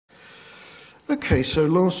Okay, so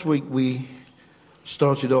last week we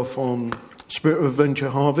started off on Spirit of Adventure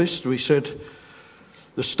Harvest. We said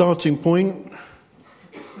the starting point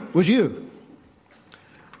was you.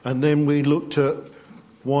 And then we looked at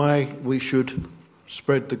why we should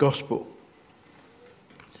spread the gospel.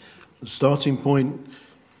 The starting point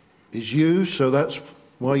is you, so that's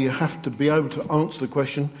why you have to be able to answer the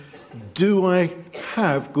question, do I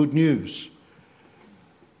have good news?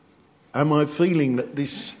 Am I feeling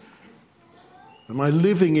that am I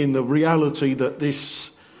living in the reality that this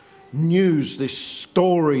news, this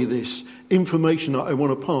story, this information that I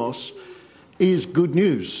want to pass is good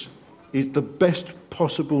news, is the best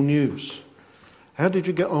possible news? How did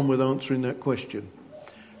you get on with answering that question?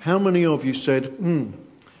 How many of you said,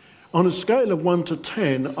 on a scale of 1 to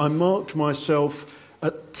 10, I marked myself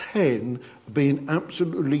at 10 being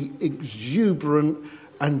absolutely exuberant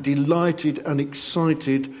and delighted and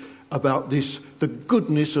excited about the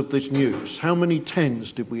goodness of this news? How many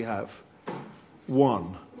 10s did we have?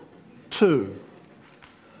 1, 2.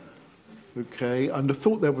 Okay, and I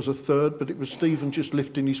thought there was a third, but it was Stephen just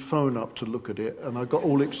lifting his phone up to look at it, and I got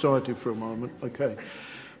all excited for a moment. Okay.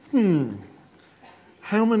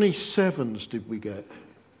 How many 7s did we get?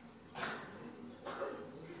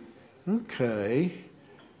 Okay.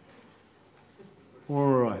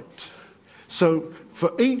 All right. So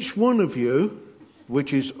for each one of you,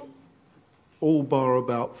 which is all bar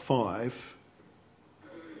about 5,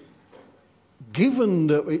 given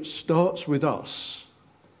that it starts with us,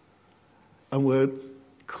 and we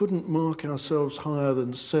couldn't mark ourselves higher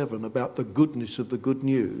than 7 about the goodness of the good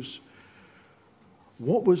news,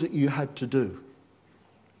 what was it you had to do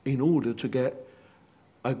in order to get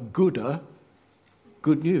a good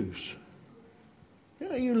news?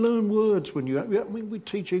 Yeah, you learn words when we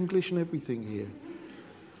teach English and everything here.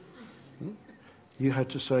 You had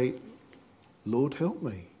to say, Lord, help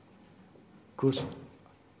me. Because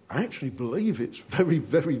I actually believe it's very,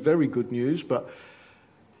 very, very good news, but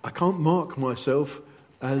I can't mark myself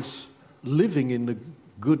as living in the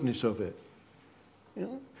goodness of it. You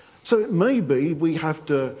know? So it may be we have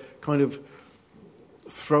to kind of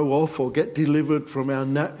throw off or get delivered from our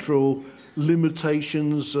natural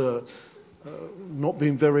limitations, not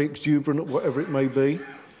being very exuberant, whatever it may be.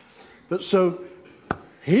 But so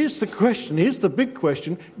here's the question, here's the big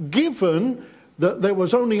question. Given that there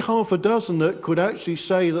was only half a dozen that could actually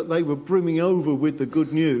say that they were brimming over with the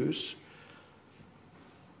good news,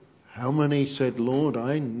 how many said, Lord,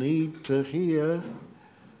 I need to hear,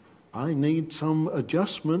 I need some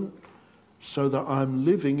adjustment so that I'm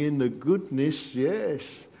living in the goodness,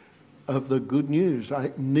 yes, of the good news.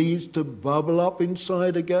 It needs to bubble up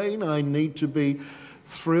inside again. I need to be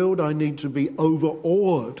thrilled. I need to be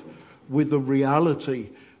overawed with the reality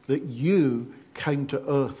that you came to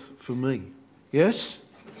earth for me. Yes?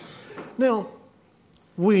 Now,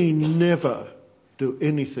 we never do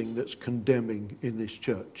anything that's condemning in this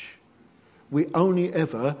church. We only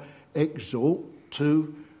ever exhort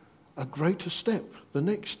to a greater step, the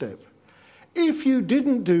next step. If you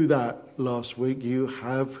didn't do that last week, you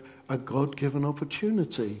have a God-given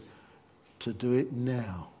opportunity to do it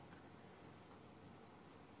now.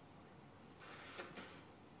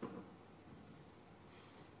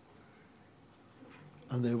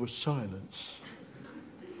 And there was silence.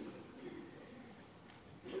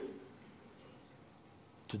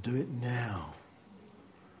 To do it now.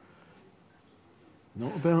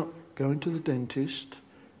 Not about going to the dentist.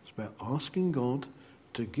 It's about asking God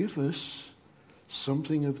to give us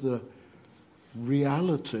something of the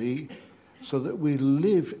reality so that we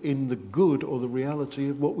live in the good or the reality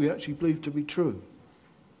of what we actually believe to be true.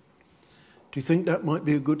 Do you think that might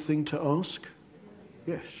be a good thing to ask?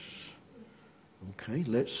 Yes. Okay,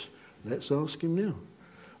 let's ask him now.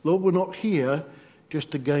 Lord, we're not here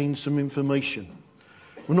just to gain some information.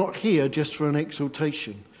 We're not here just for an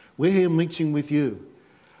exhortation. We're here meeting with you.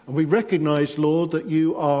 And we recognize, Lord, that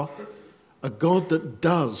you are a God that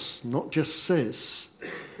does, not just says,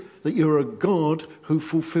 that you're a God who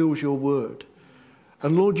fulfills your word.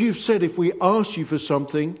 And Lord, you've said if we ask you for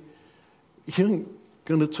something, you aren't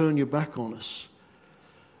going to turn your back on us.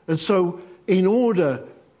 And so, in order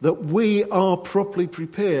that we are properly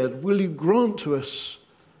prepared, will you grant to us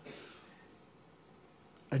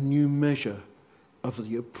a new measure of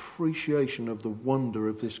the appreciation of the wonder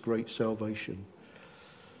of this great salvation?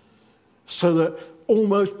 So that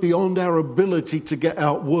almost beyond our ability to get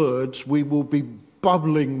out words, we will be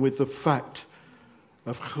bubbling with the fact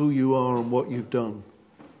of who you are and what you've done.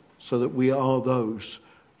 So that we are those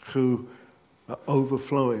who are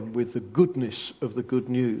overflowing with the goodness of the good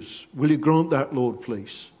news. Will you grant that, Lord,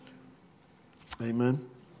 please? Amen.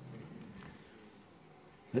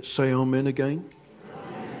 Let's say amen again.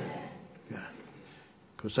 Yeah.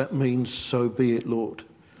 Because that means so be it, Lord.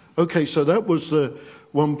 Okay, so that was the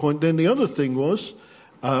one point. Then the other thing was,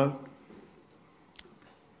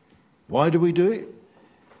 why do we do it?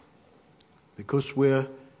 Because we're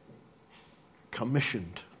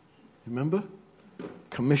commissioned. Remember?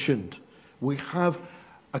 Commissioned. We have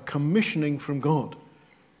a commissioning from God.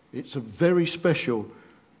 It's a very special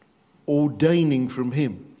ordaining from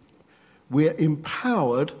him. We're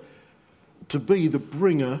empowered to be the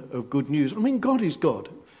bringer of good news. I mean, God is God.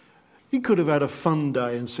 He could have had a fun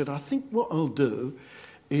day and said, I think what I'll do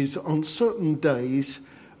is on certain days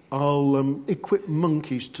I'll equip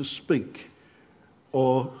monkeys to speak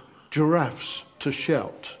or giraffes to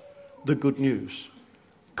shout the good news.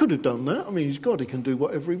 Could have done that. I mean, he's God. He can do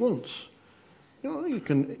whatever he wants. You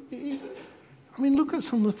know, look at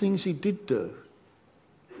some of the things he did do.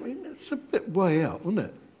 I mean, it's a bit way out, wasn't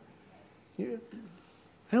it? Yeah.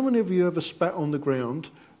 How many of you ever spat on the ground,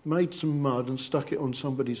 made some mud and stuck it on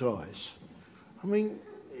somebody's eyes? I mean,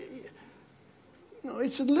 you know,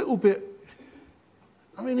 it's a little bit...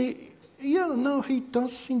 I mean, he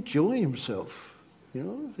does enjoy himself, you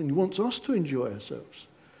know, and he wants us to enjoy ourselves.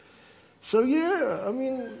 So, yeah, I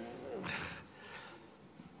mean,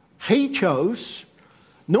 he chose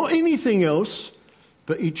not anything else,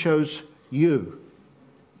 but he chose you.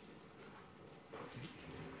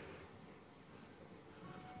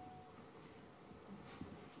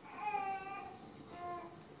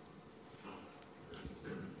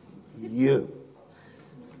 You.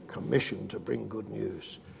 Commissioned to bring good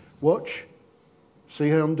news. Watch. See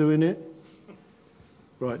how I'm doing it?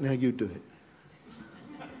 Right, now you do it.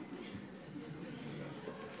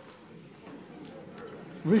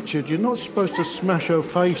 Richard, you're not supposed to smash her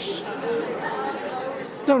face.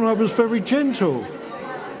 No, I was very gentle.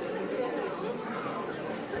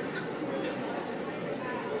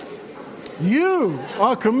 You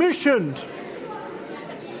are commissioned,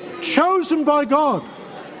 chosen by God,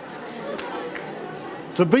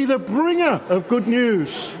 to be the bringer of good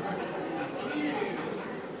news.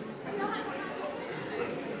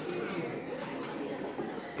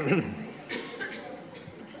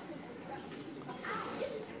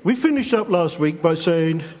 We finished up last week by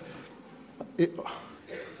saying,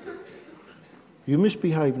 you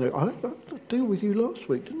misbehaved. I had to deal with you last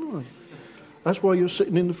week, didn't I? That's why you're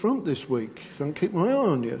sitting in the front this week. Don't keep my eye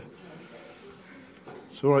on you.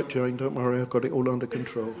 It's all right, Jane, don't worry, I've got it all under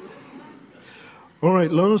control. All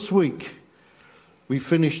right, last week we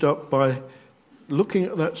finished up by looking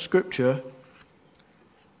at that scripture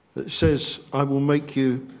that says, I will make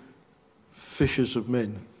you fishers of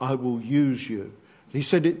men. I will use you. He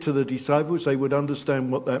said it to the disciples, they would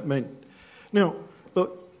understand what that meant. Now,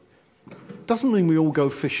 look, it doesn't mean we all go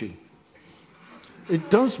fishing. It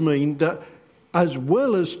does mean that as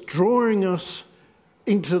well as drawing us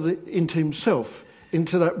into himself,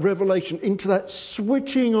 into that revelation, into that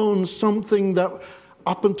switching on something that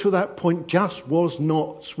up until that point just was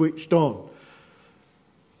not switched on.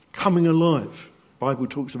 Coming alive. The Bible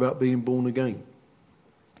talks about being born again.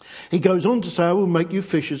 He goes on to say, I will make you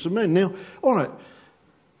fishers of men. Now, all right,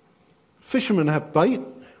 fishermen have bait.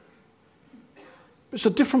 It's a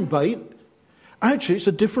different bait. Actually, it's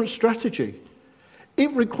a different strategy.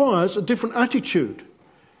 It requires a different attitude.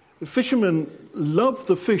 The fishermen love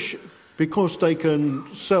the fish because they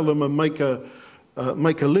can sell them and make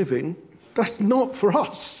a living. That's not for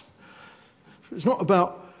us. It's not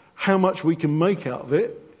about how much we can make out of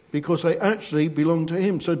it, because they actually belong to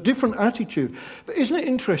him. So different attitude. But isn't it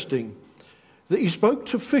interesting that he spoke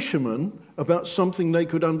to fishermen about something they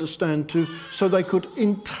could understand too, so they could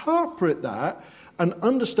interpret that and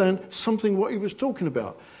understand something what he was talking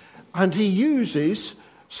about. And he uses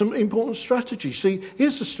some important strategy. See,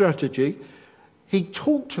 here's the strategy. He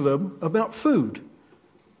talked to them about food.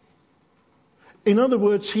 In other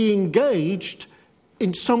words, he engaged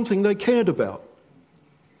in something they cared about.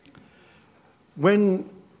 When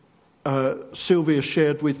Sylvia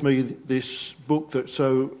shared with me this book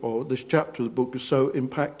this chapter of the book is so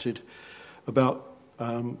impacted about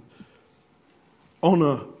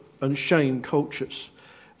honour and shame cultures.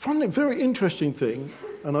 I find it a very interesting thing,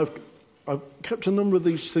 and I've kept a number of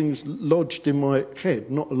these things lodged in my head.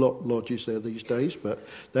 Not a lot lodges there these days, but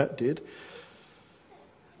that did.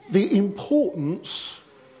 The importance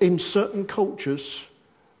in certain cultures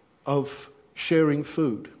of sharing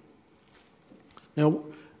food. Now,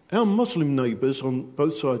 our Muslim neighbours on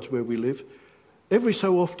both sides where we live, every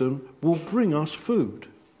so often will bring us food.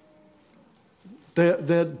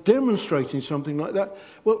 They're demonstrating something like that.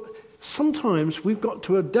 Well, sometimes we've got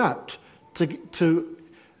to adapt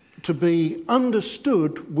to be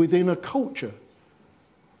understood within a culture.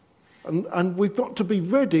 And we've got to be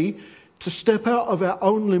ready to step out of our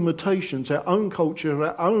own limitations, our own culture,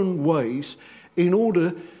 our own ways, in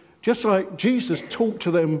order, just like Jesus talked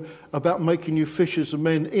to them about making you fishers of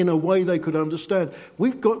men in a way they could understand,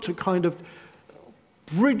 we've got to kind of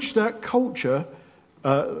bridge that culture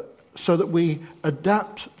so that we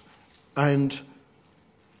adapt and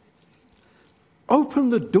open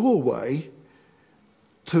the doorway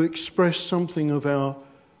to express something of our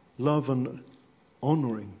love and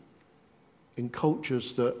honouring in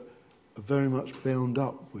cultures that are very much bound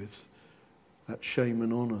up with that shame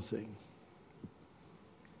and honour thing.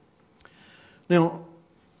 Now,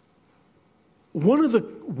 one of the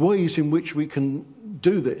ways in which we can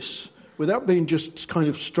do this, without being just kind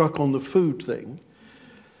of struck on the food thing,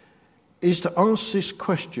 is to ask this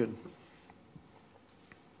question: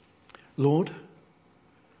 Lord,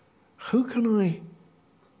 who can I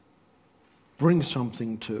bring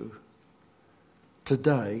something to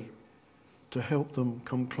today to help them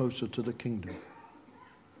come closer to the kingdom?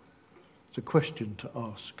 It's a question to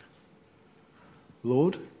ask.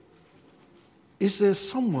 Lord, is there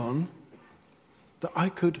someone that I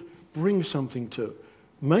could bring something to?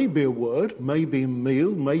 Maybe a word, maybe a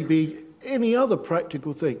meal, maybe any other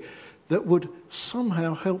practical thing that would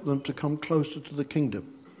somehow help them to come closer to the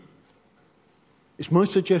kingdom. It's my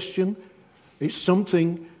suggestion. It's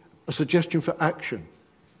a suggestion for action.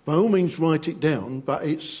 By all means, write it down, but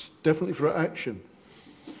it's definitely for action.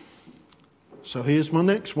 So here's my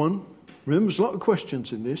next one. Remember, there's a lot of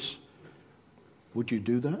questions in this. Would you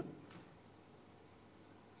do that?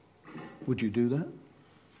 Would you do that?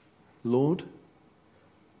 Lord,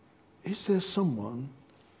 is there someone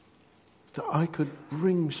that I could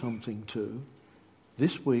bring something to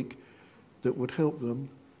this week that would help them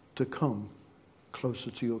to come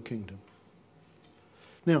closer to your kingdom?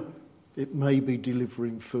 Now, it may be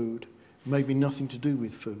delivering food, it may be nothing to do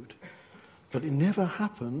with food, but it never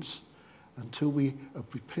happens until we are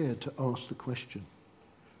prepared to ask the question.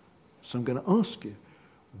 So I'm going to ask you,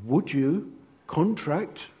 would you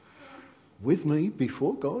contract with me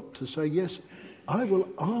before God to say, yes, I will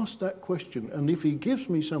ask that question, and if he gives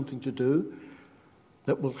me something to do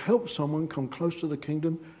that will help someone come close to the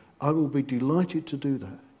kingdom, I will be delighted to do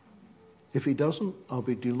that. If he doesn't, I'll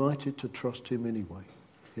be delighted to trust him anyway.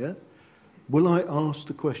 Yeah? Will I ask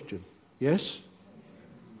the question? Yes?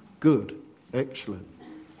 Good. Excellent.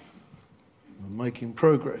 I'm making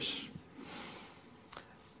progress.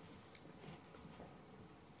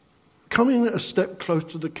 Coming a step close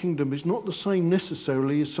to the kingdom is not the same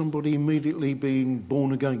necessarily as somebody immediately being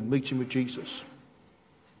born again, meeting with Jesus.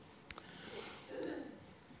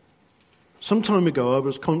 Some time ago, I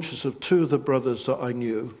was conscious of two of the brothers that I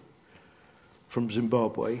knew from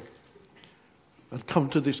Zimbabwe had come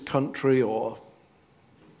to this country or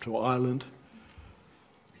to Ireland,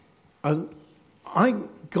 and I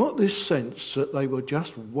got this sense that they were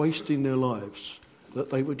just wasting their lives, that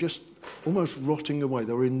they were just almost rotting away.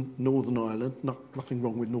 They were in Northern Ireland. Nothing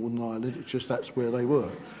wrong with Northern Ireland, it's just that's where they were.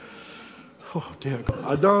 Oh, dear God.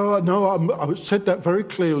 I know, I said that very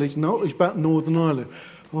clearly. No, it's about Northern Ireland.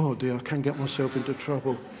 Oh, dear, I can get myself into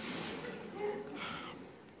trouble.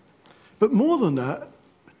 But more than that,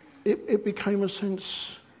 it became a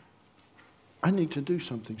sense, I need to do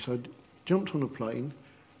something. So I jumped on a plane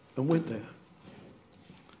and went there.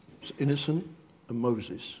 It's Innocent and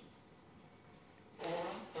Moses.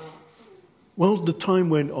 Well, the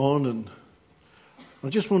time went on, and I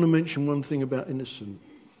just want to mention one thing about Innocent.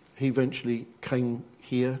 He eventually came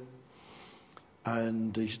here,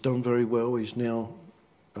 and he's done very well. He's now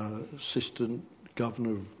assistant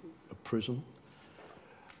governor of a prison.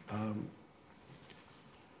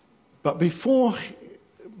 But before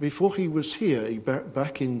he was here, he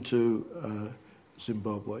back into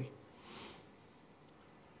Zimbabwe,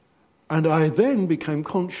 and I then became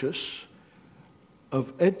conscious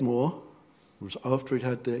of Edmore. It was after he'd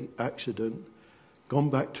had the accident, gone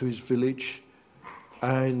back to his village,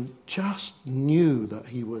 and just knew that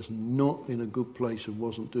he was not in a good place and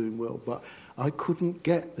wasn't doing well, but I couldn't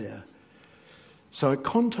get there. So I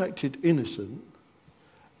contacted Innocent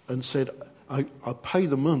and said, I'll pay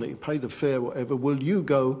the money, pay the fare, whatever. Will you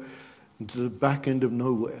go to the back end of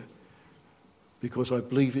nowhere? Because I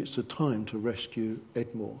believe it's the time to rescue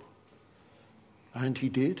Edmore. And he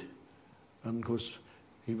did. And of course,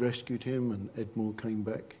 he rescued him, and Edmore came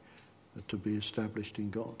back to be established in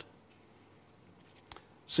God.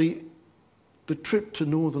 See, the trip to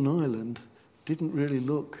Northern Ireland didn't really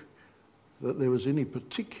look that there was any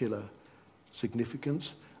particular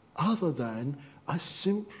significance other than I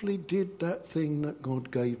simply did that thing that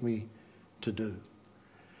God gave me to do.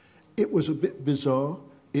 It was a bit bizarre,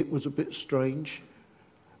 it was a bit strange,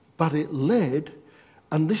 But it led,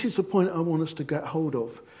 and this is the point I want us to get hold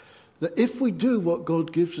of, that if we do what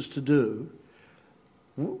God gives us to do,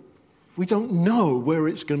 we don't know where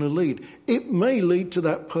it's going to lead. It may lead to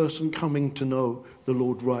that person coming to know the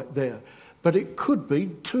Lord right there. But it could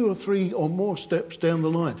be 2 or 3 or more steps down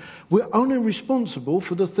the line. We're only responsible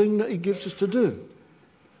for the thing that he gives us to do.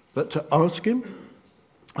 But to ask him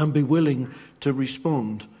and be willing to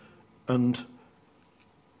respond and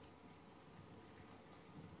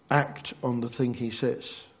act on the thing he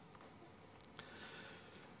says.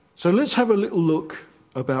 So let's have a little look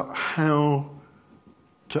about how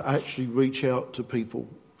to actually reach out to people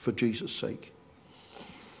for Jesus' sake.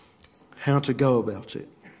 How to go about it.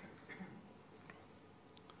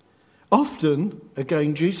 Often,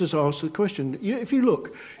 again, Jesus asks a question. If you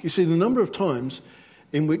look, you see the number of times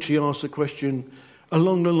in which he asks a question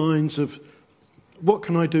along the lines of, what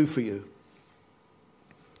can I do for you?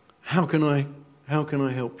 How can I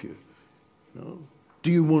help you? No.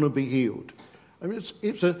 Do you want to be healed? I mean,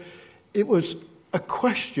 it was a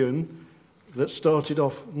question that started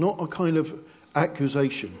off not a kind of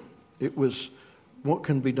accusation. It was, what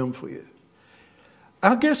can be done for you?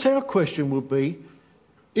 I guess our question would be,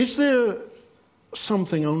 is there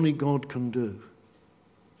something only God can do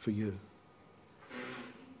for you?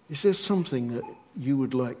 Is there something that you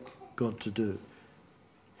would like God to do?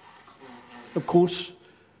 Of course,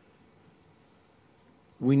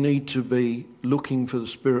 we need to be looking for the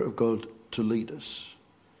Spirit of God to lead us.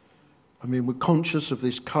 I mean, we're conscious of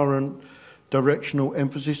this current directional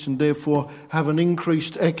emphasis and therefore have an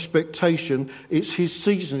increased expectation. It's his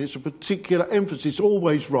season, it's a particular emphasis,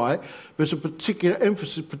 always right, but it's a particular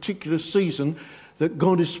emphasis, particular season that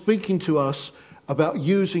God is speaking to us about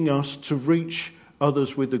using us to reach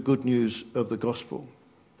others with the good news of the gospel.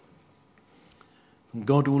 And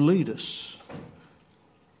God will lead us.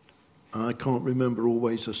 I can't remember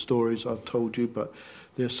always the stories I've told you, but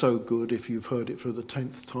they're so good. If you've heard it for the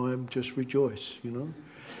 10th time, just rejoice, you know.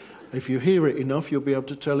 If you hear it enough, you'll be able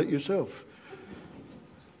to tell it yourself.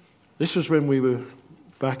 This was when we were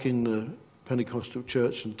back in the Pentecostal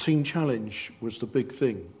church, and Teen Challenge was the big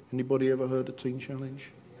thing. Anybody ever heard of Teen Challenge?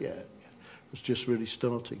 Yeah. It was just really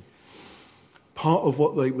starting. Part of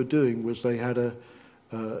what they were doing was they had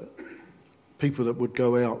people that would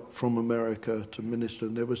go out from America to minister,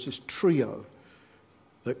 and there was this trio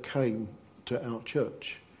that came to our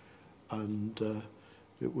church, and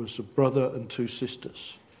it was a brother and 2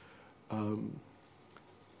 sisters.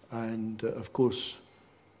 Of course,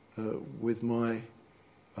 with my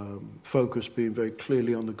focus being very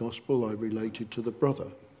clearly on the gospel, I related to the brother.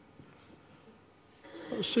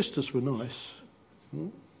 The sisters were nice,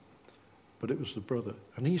 but it was the brother.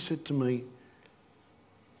 And he said to me,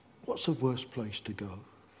 what's the worst place to go?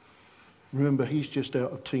 Remember, he's just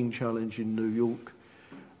out of Teen Challenge in New York.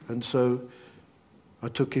 And so I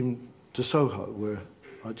took him to Soho, where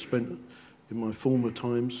I'd spent in my former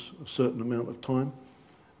times a certain amount of time.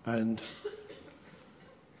 And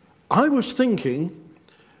I was thinking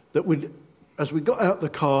that as we got out the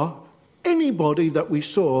car, anybody that we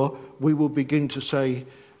saw, we would begin to say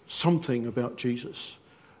something about Jesus.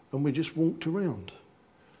 And we just walked around.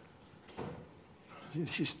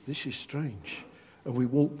 This is strange. And we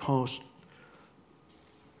walked past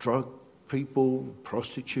drug people,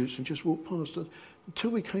 prostitutes, and just walked past it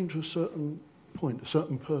until we came to a certain point, a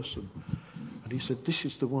certain person. And he said, this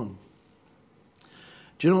is the one.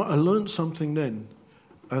 Do you know what? I learned something then.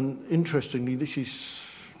 And interestingly, this is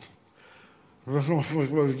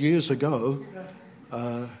years ago.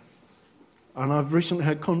 And I've recently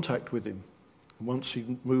had contact with him. Once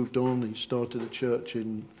he moved on, he started a church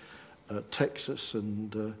in Texas.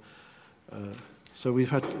 And so we've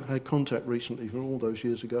had contact recently from all those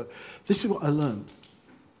years ago. This is what I learned.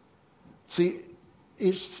 See,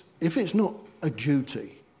 if it's not a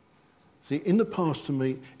duty. See, in the past to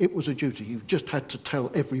me, it was a duty. You just had to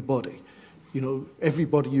tell everybody,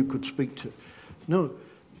 everybody you could speak to. No,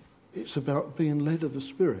 it's about being led of the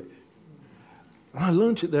Spirit. And I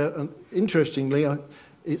learnt it there, and interestingly,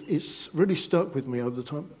 it's really stuck with me over the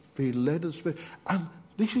time, being led of the Spirit. And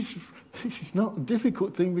this is not a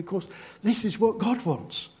difficult thing, because this is what God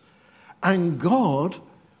wants. And God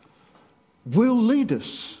will lead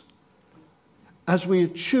us. As we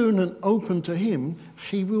attune and open to him,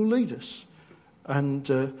 he will lead us. And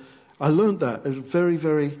I learned that. It was a very,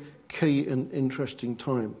 very key and interesting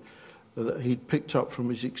time that he'd picked up from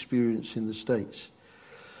his experience in the States.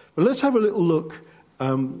 But let's have a little look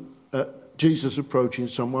at Jesus approaching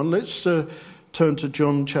someone. Let's turn to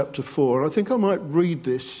John chapter 4. I think I might read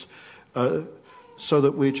this so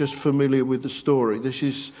that we're just familiar with the story. This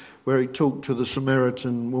is where he talked to the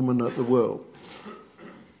Samaritan woman at the well.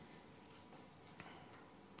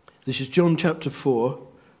 This is John chapter 4,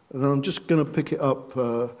 and I'm just going to pick it up,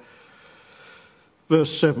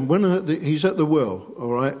 verse 7. When he's at the well,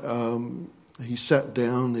 all right, he sat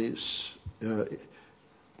down.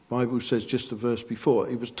 Bible says just the verse before.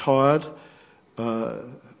 He was tired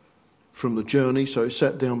from the journey, so he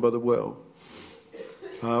sat down by the well.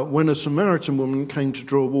 When a Samaritan woman came to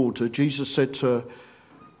draw water, Jesus said to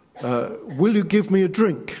her, "Will you give me a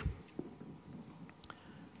drink?"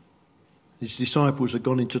 His disciples had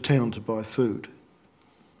gone into town to buy food.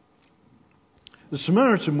 The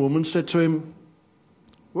Samaritan woman said to him,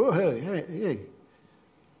 "Well, hey,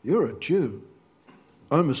 you're a Jew.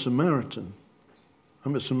 I'm a Samaritan.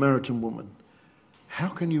 I'm a Samaritan woman. How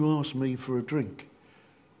can you ask me for a drink?"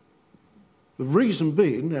 The reason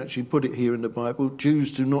being, actually put it here in the Bible,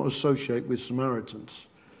 Jews do not associate with Samaritans.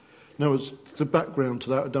 Now, as the background to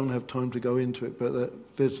that, I don't have time to go into it, but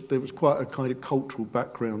there was quite a kind of cultural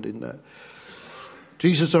background in that.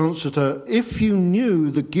 Jesus answered her, "If you knew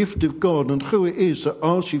the gift of God and who it is that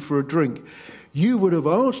asks you for a drink, you would have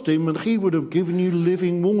asked him and he would have given you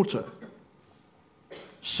living water."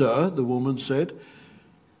 "Sir," the woman said,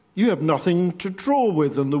 "you have nothing to draw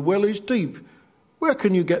with and the well is deep. Where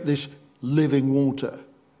can you get this living water?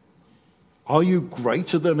 Are you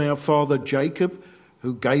greater than our father Jacob,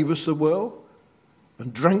 who gave us the well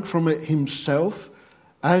and drank from it himself,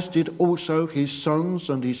 as did also his sons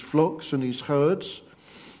and his flocks and his herds?"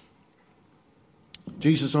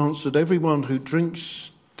 Jesus answered, "Everyone who drinks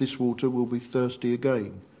this water will be thirsty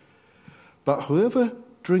again. But whoever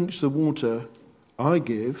drinks the water I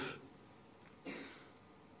give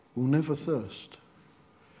will never thirst."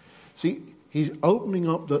 See, he's opening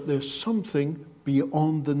up that there's something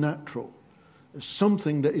beyond the natural. There's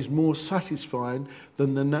something that is more satisfying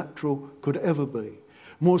than the natural could ever be.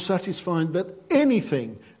 More satisfying than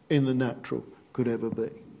anything in the natural could ever be.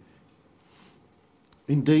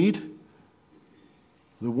 Indeed,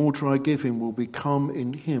 the water I give him will become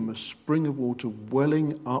in him a spring of water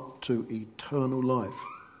welling up to eternal life.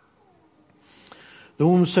 The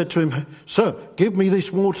woman said to him, "Sir, give me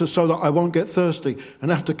this water so that I won't get thirsty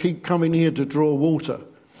and have to keep coming here to draw water."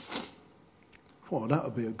 Well, that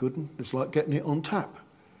would be a good one. It's like getting it on tap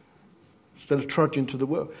instead of trudging to the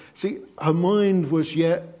well. See, her mind was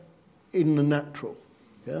yet in the natural.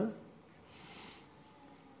 Yeah.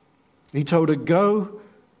 He told her, "Go,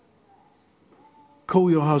 call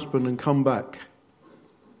your husband and come back."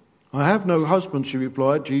 "I have no husband," she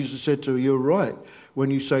replied. Jesus said to her, "You're right when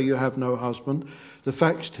you say you have no husband. The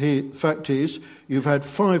fact is, you've had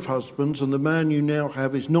 5 husbands, and the man you now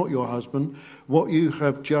have is not your husband. What you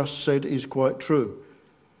have just said is quite true."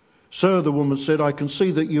 "Sir," the woman said, "I can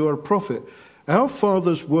see that you are a prophet. Our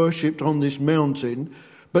fathers worshipped on this mountain,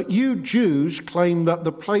 but you Jews claim that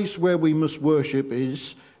the place where we must worship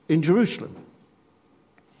is in Jerusalem."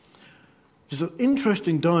 There's an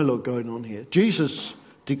interesting dialogue going on here. Jesus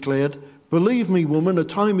declared, "Believe me, woman, a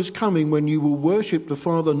time is coming when you will worship the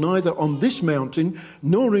Father neither on this mountain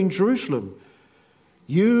nor in Jerusalem.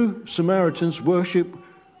 You Samaritans worship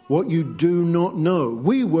what you do not know.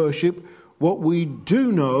 We worship what we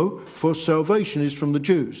do know, for salvation is from the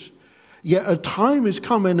Jews. Yet a time is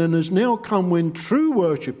coming and has now come when true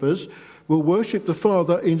worshippers will worship the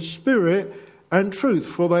Father in spirit and truth,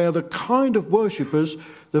 for they are the kind of worshippers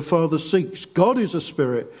the Father seeks. God is a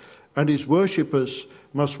spirit, and his worshippers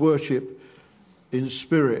must worship in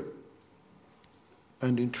spirit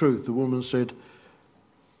and in truth." The woman said,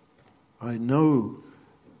 "I know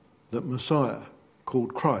that Messiah,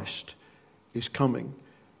 called Christ, is coming.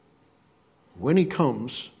 When he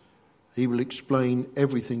comes, he will explain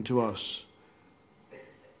everything to us."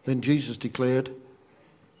 Then Jesus declared,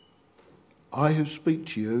 "I who speak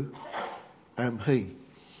to you am he."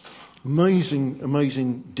 Amazing,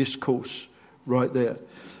 amazing discourse right there.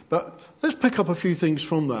 But let's pick up a few things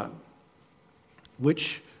from that,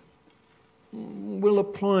 which will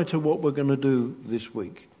apply to what we're going to do this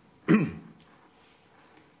week.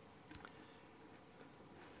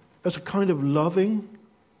 As a kind of loving,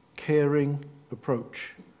 caring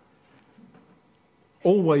approach.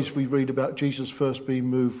 Always we read about Jesus first being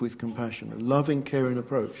moved with compassion, a loving, caring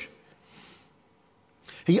approach.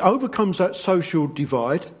 He overcomes that social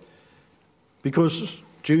divide because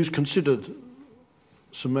Jews considered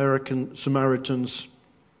Samaritans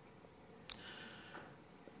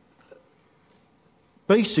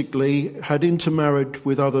basically had intermarried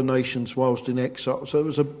with other nations whilst in exile. So it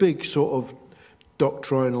was a big sort of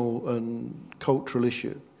doctrinal and cultural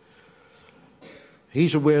issue.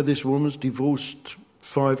 He's aware this woman's divorced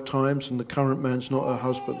 5 times and the current man's not her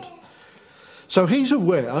husband. So he's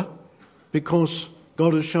aware, because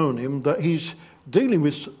God has shown him, that he's dealing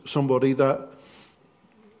with somebody that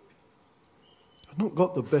I've not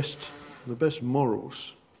got the best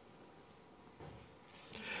morals.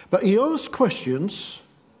 But he asks questions,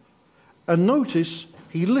 and notice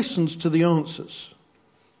he listens to the answers.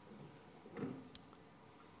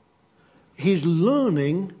 He's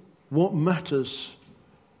learning what matters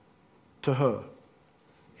to her.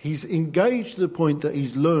 He's engaged to the point that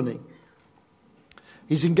he's learning.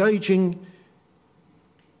 He's engaging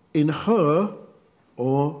in her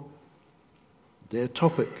or their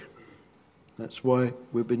topic. That's why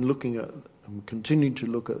we've been looking at and continuing to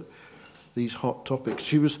look at these hot topics.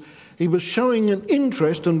 He was showing an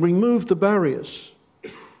interest and removed the barriers.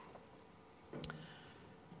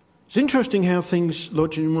 It's interesting how things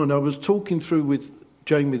lodge in mind. I was talking through with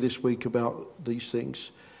Jamie this week about these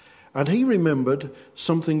things, and he remembered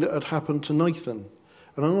something that had happened to Nathan.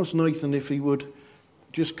 And I asked Nathan if he would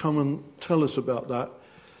just come and tell us about that.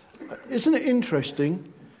 Isn't it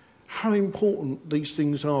interesting how important these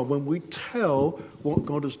things are? When we tell what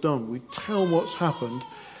God has done, we tell what's happened,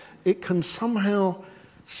 it can somehow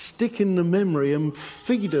stick in the memory and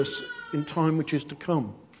feed us in time which is to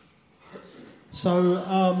come. So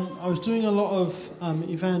I was doing a lot of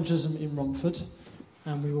evangelism in Romford,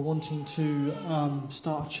 and we were wanting to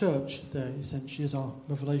start a church there, essentially, as our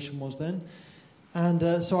revelation was then.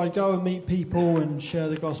 And so I'd go and meet people and share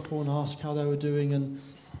the gospel and ask how they were doing and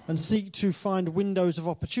seek to find windows of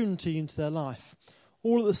opportunity into their life.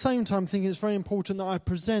 All at the same time thinking it's very important that I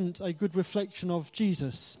present a good reflection of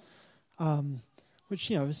Jesus,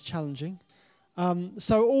 which, is challenging.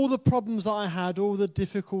 So all the problems that I had, all the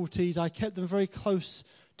difficulties, I kept them very close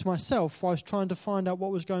to myself while I was trying to find out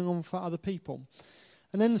what was going on for other people.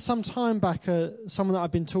 And then some time back, someone that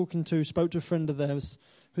I've been talking to spoke to a friend of theirs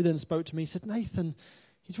who then spoke to me. He said, "Nathan,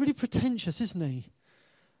 he's really pretentious, isn't he?"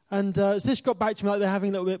 And this got back to me like they're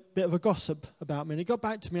having a little bit of a gossip about me. And it got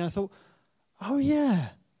back to me and I thought, oh yeah,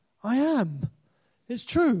 I am. It's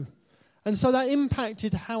true. And so that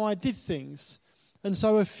impacted how I did things. And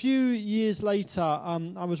so a few years later,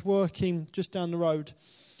 I was working just down the road,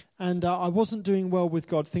 and I wasn't doing well with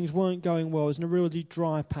God. Things weren't going well. It was in a really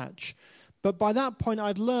dry patch. But by that point,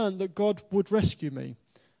 I'd learned that God would rescue me.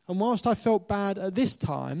 And whilst I felt bad at this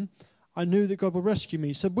time, I knew that God would rescue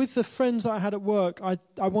me. So with the friends I had at work, I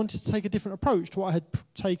wanted to take a different approach to what I had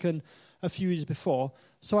taken a few years before.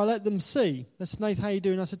 So I let them see. They said, "Nathan, how are you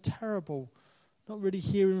doing?" I said, "Terrible. Not really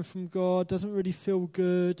hearing from God. Doesn't really feel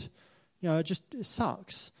good. It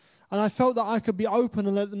sucks." And I felt that I could be open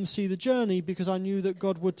and let them see the journey because I knew that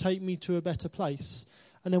God would take me to a better place.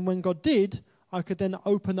 And then when God did, I could then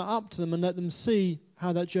open that up to them and let them see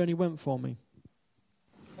how that journey went for me.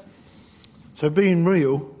 So being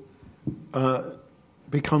real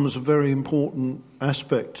becomes a very important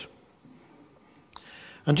aspect.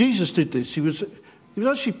 And Jesus did this. He was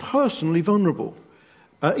actually personally vulnerable.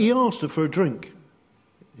 He asked her for a drink.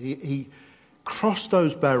 He crossed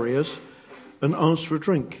those barriers and asked for a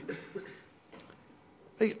drink.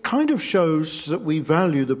 It kind of shows that we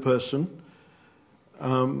value the person.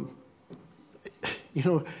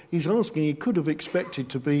 He's asking, he could have expected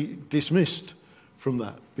to be dismissed from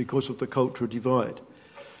that because of the cultural divide.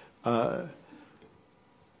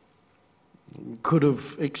 Could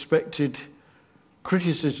have expected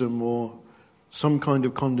criticism or some kind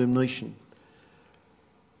of condemnation.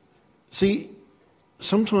 See,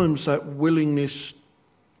 sometimes that willingness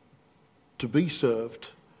to be served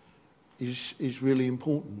is really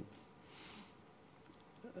important.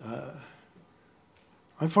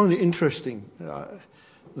 I find it interesting,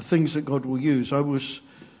 the things that God will use. I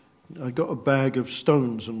got a bag of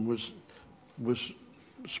stones and was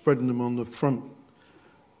spreading them on the front,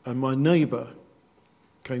 and my neighbour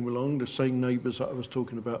came along, the same neighbours that I was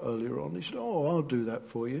talking about earlier on. He said, "Oh, I'll do that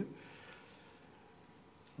for you."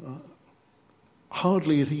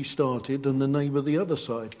 Hardly had he started, and the neighbour the other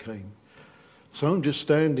side came. So I'm just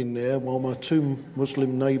standing there while my two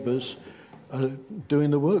Muslim neighbours are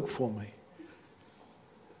doing the work for me.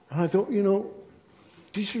 And I thought,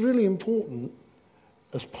 this is really important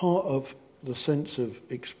as part of the sense of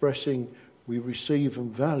expressing we receive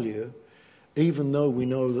and value, even though we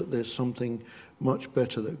know that there's something much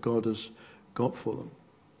better that God has got for them.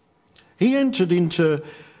 He entered into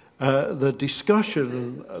the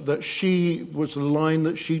discussion that she was the line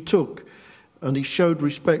that she took, and he showed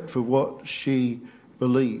respect for what she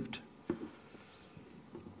believed.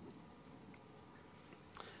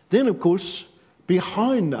 Then, of course,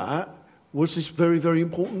 behind that was this very, very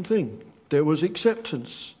important thing. There was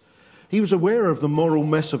acceptance. He was aware of the moral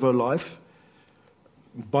mess of her life.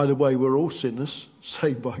 By the way, we're all sinners,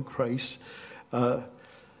 saved by grace.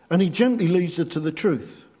 And he gently leads her to the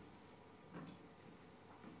truth.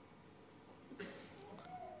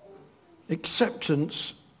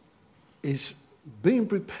 Acceptance is being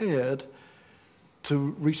prepared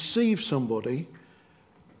to receive somebody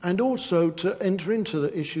and also to enter into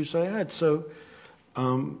the issues they had. So,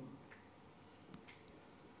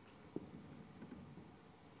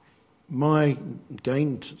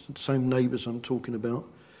 same neighbours I'm talking about,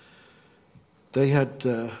 they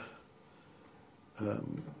had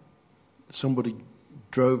somebody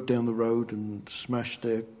drove down the road and smashed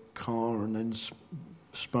their car and then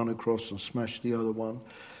spun across and smashed the other one.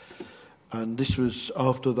 And this was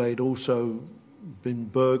after they'd also been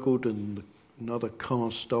burgled and another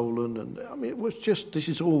car stolen. And I mean, it was just, this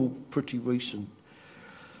is all pretty recent.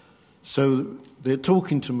 So they're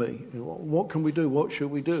talking to me. What can we do? What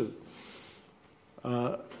should we do?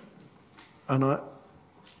 And I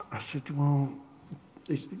said, well,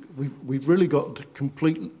 we've really got to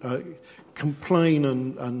complain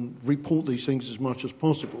and report these things as much as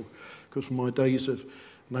possible. Because from my days of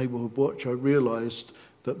Neighbourhood Watch, I realised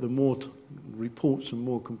that the more reports and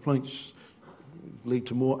more complaints lead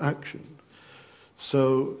to more action.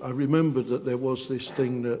 So I remembered that there was this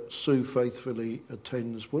thing that Sue faithfully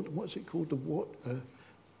attends. What's it called? The what?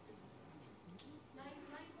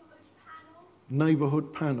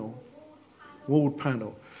 Neighbourhood panel. Ward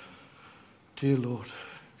panel. Dear Lord,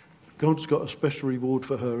 God's got a special reward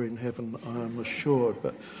for her in heaven, I am assured.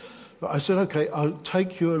 But I said, okay, I'll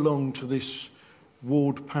take you along to this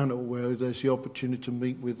ward panel where there's the opportunity to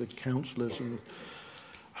meet with the counsellors. And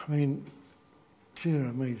I mean, dear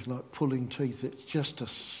me, it's like pulling teeth. It's just a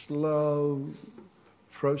slow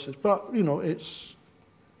process. But, you know, it's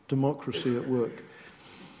democracy at work.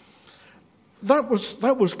 That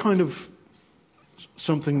was kind of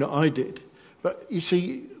something that I did. But you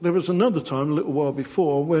see, there was another time, a little while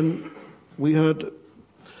before, when we heard, there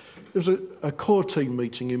was a core team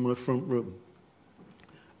meeting in my front room.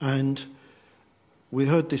 And we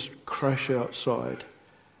heard this crash outside.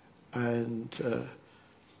 And,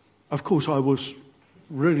 of course, I was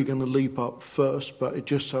really going to leap up first, but it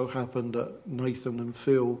just so happened that Nathan and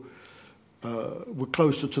Phil were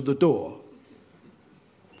closer to the door.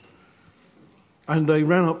 And they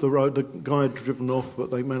ran up the road. The guy had driven off,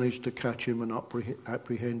 but they managed to catch him and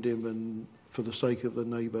apprehend him, and for the sake of the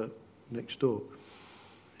neighbour next door.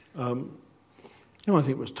 I think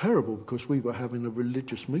it was terrible because we were having a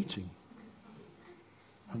religious meeting.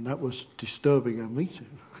 And that was disturbing our meeting.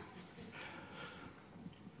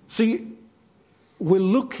 See, we're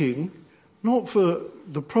looking not for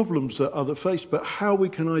the problems that others face, but how we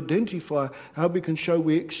can identify, how we can show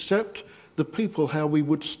we accept the people, how we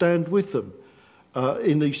would stand with them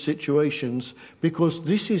in these situations, because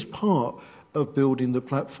this is part of building the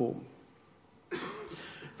platform.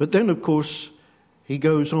 But then, of course, he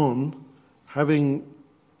goes on, having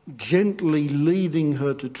gently leading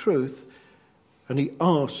her to truth, and he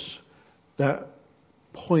asks that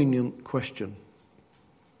poignant question,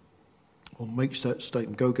 or makes that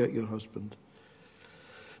statement, go get your husband.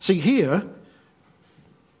 See, here,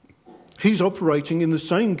 he's operating in the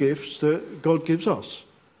same gifts that God gives us.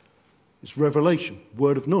 It's revelation,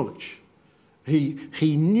 word of knowledge. He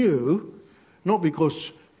knew, not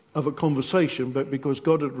because of a conversation, but because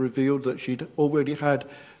God had revealed that she'd already had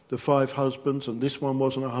the 5 husbands, and this one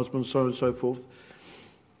wasn't a husband, so on and so forth.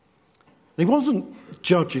 He wasn't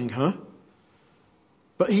judging her,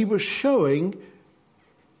 but he was showing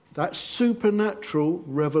that supernatural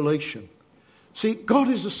revelation. See, God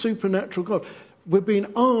is a supernatural God. We're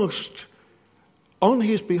being asked on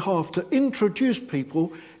his behalf to introduce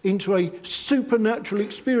people into a supernatural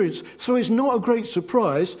experience. So it's not a great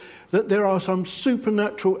surprise that there are some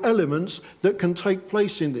supernatural elements that can take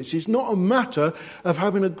place in this. It's not a matter of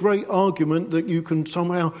having a great argument that you can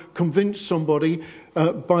somehow convince somebody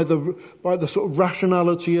by the sort of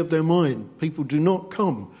rationality of their mind. People do not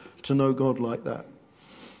come to know God like that.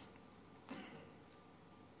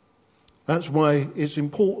 That's why it's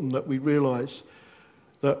important that we realise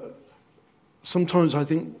that sometimes I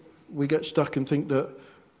think we get stuck and think that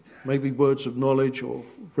maybe words of knowledge or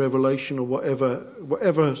revelation or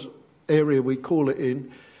whatever area we call it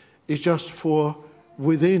in is just for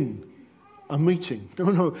within a meeting.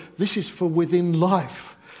 No, this is for within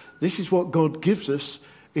life. This is what God gives us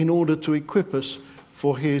in order to equip us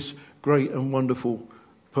for his great and wonderful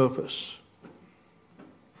purpose.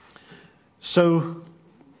 So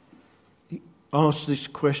he asks this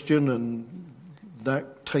question, and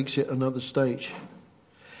that takes it another stage.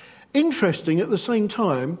 Interesting, at the same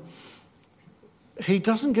time, he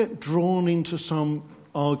doesn't get drawn into some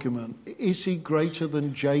argument. Is he greater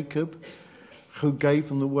than Jacob, who gave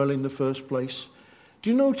them the well in the first place?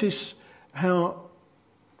 Do you notice how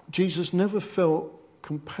Jesus never felt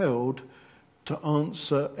compelled to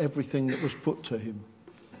answer everything that was put to him.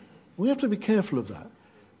 We have to be careful of that,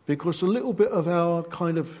 because a little bit of our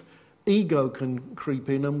kind of ego can creep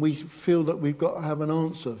in and we feel that we've got to have an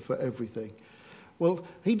answer for everything. Well,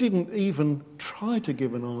 he didn't even try to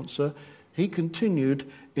give an answer. He continued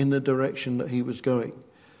in the direction that he was going.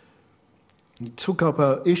 He took up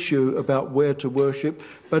an issue about where to worship,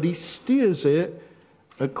 but he steers it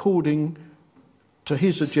according to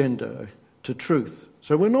his agenda, to truth.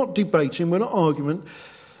 So we're not debating, we're not arguing.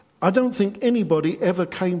 I don't think anybody ever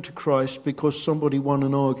came to Christ because somebody won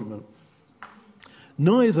an argument.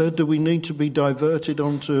 Neither do we need to be diverted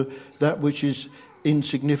onto that which is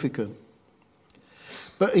insignificant.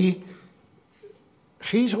 But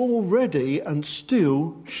he's already and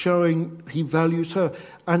still showing he values her.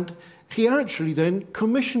 And he actually then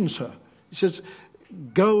commissions her. He says,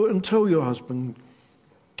 go and tell your husband.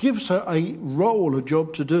 Gives her a role, a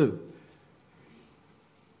job to do.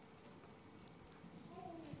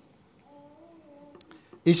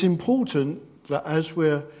 It's important that as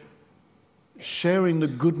we're sharing the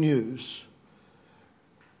good news,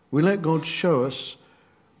 we let God show us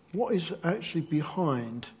what is actually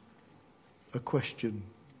behind a question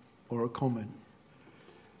or a comment.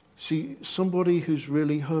 See, somebody who's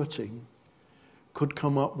really hurting could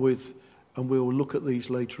come up with, and we'll look at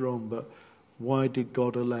these later on, but why did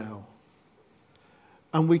God allow?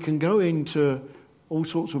 And we can go into all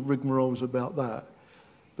sorts of rigmaroles about that,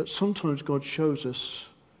 but sometimes God shows us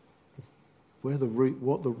what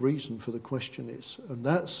the reason for the question is, and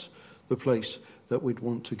that's the place that we'd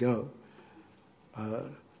want to go.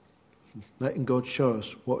 Letting God show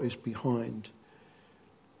us what is behind.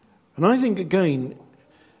 And I think, again,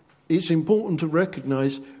 it's important to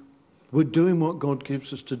recognise we're doing what God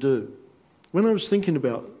gives us to do. When I was thinking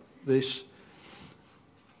about this,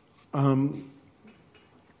 I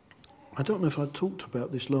don't know if I talked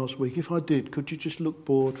about this last week. If I did, could you just look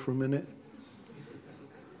bored for a minute?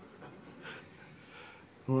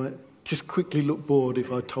 All right, just quickly look bored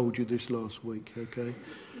if I told you this last week, okay?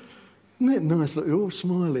 Isn't it nice? Look, you're all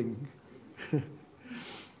smiling.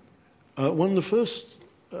 One of the first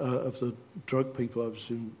of the drug people I was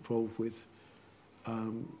involved with,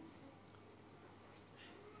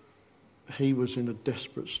 he was in a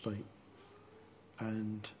desperate state.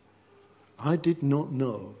 And I did not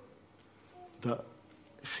know that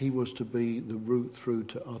he was to be the route through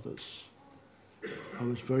to others. I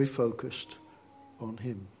was very focused on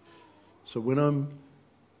him. So when I'm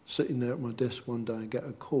sitting there at my desk one day, I get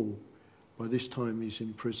a call. By this time he's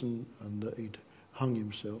in prison and that he'd hung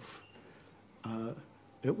himself.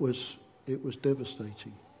 It was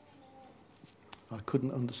devastating. I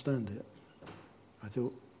couldn't understand it. I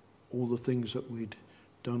thought all the things that we'd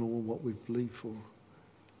done, all what we believed for.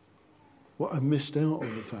 What I missed out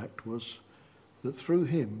on the fact was that through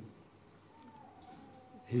him,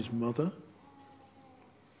 his mother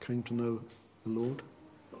came to know the Lord,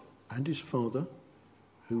 and his father,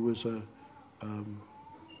 who was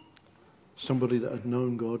somebody that had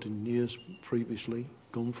known God in years previously,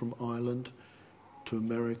 gone from Ireland to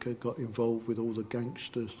America, got involved with all the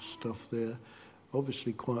gangster stuff there,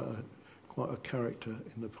 obviously quite a character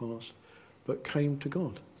in the past, but came to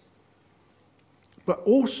God. But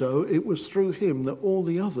also, it was through him that all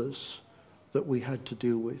the others that we had to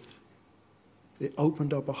deal with, it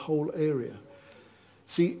opened up a whole area.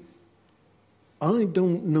 See, I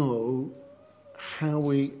don't know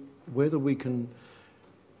whether we can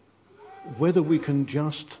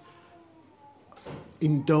just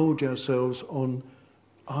indulge ourselves on,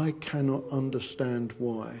 I cannot understand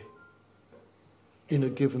why, in a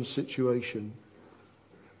given situation,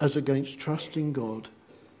 as against trusting God.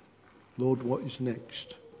 Lord, what is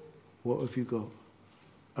next? What have you got?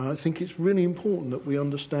 I think it's really important that we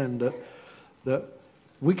understand that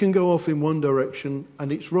we can go off in one direction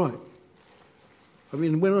and it's right. I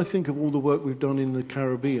mean, when I think of all the work we've done in the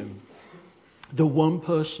Caribbean, the one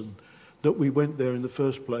person that we went there in the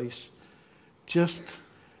first place just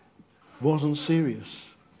wasn't serious.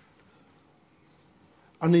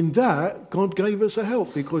 And in that, God gave us a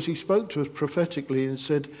help because he spoke to us prophetically and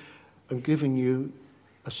said, I'm giving you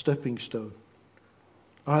a stepping stone.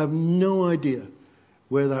 I have no idea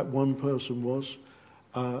where that one person was.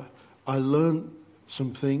 I learned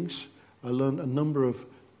some things. I learned a number of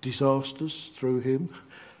disasters through him,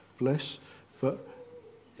 bless. But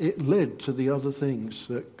it led to the other things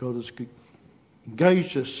that God has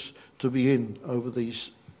engaged us to be in over these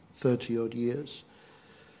 30-odd years.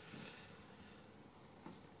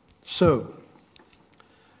 So,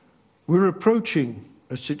 we're approaching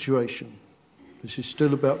a situation. This is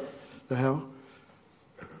still about the how.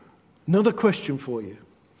 Another question for you.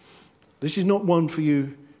 This is not one for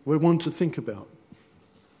you we're one to think about.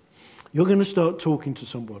 You're going to start talking to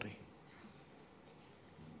somebody.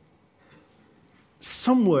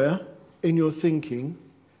 Somewhere in your thinking,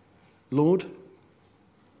 Lord,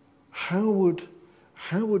 how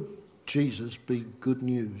would Jesus be good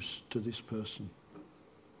news to this person?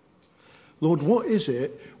 Lord, what is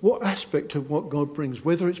it? What aspect of what God brings,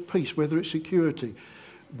 whether it's peace, whether it's security,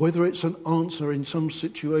 whether it's an answer in some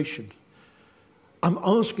situation? I'm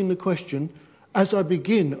asking the question as I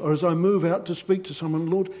begin or as I move out to speak to someone,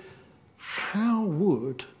 Lord, how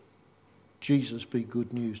would Jesus be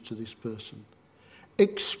good news to this person?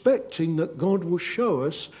 Expecting that God will show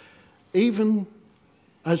us, even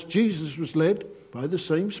as Jesus was led by the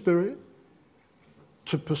same Spirit,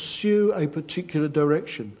 to pursue a particular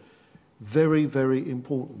direction. Very, very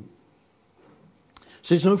important.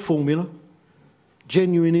 So there's no formula.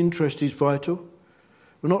 Genuine interest is vital.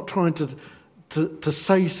 We're not trying to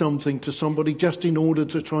say something to somebody just in order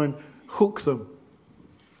to try and hook them.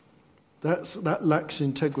 That lacks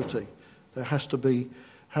integrity. There has to be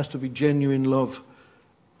genuine love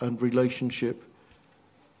and relationship,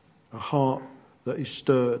 a heart that is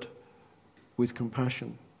stirred with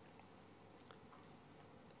compassion.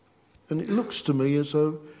 And it looks to me as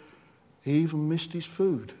though he even missed his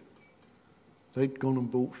food. They'd gone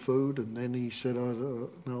and bought food, and then he said, no,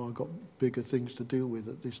 I've got bigger things to deal with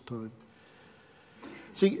at this time.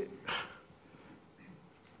 See,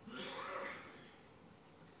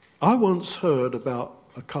 I once heard about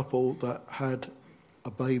a couple that had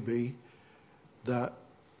a baby that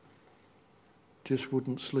just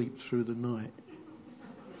wouldn't sleep through the night.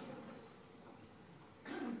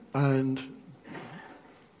 And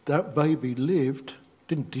that baby lived,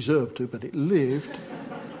 didn't deserve to, but it lived,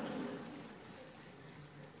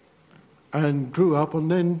 and grew up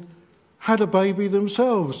and then had a baby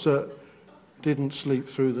themselves that didn't sleep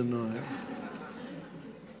through the night.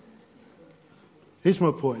 Here's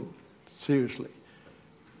my point, seriously.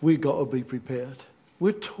 We've got to be prepared.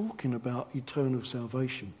 We're talking about eternal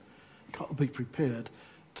salvation. Got to be prepared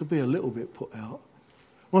to be a little bit put out.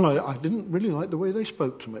 Well, I didn't really like the way they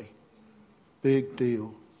spoke to me. Big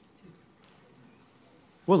deal.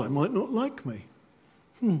 Well, they might not like me.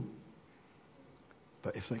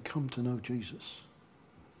 But if they come to know Jesus,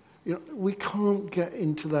 we can't get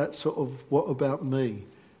into that sort of what about me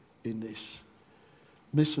in this.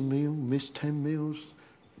 Miss a meal, miss 10 meals,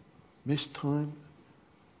 miss time.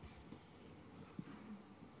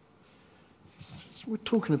 We're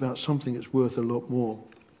talking about something that's worth a lot more.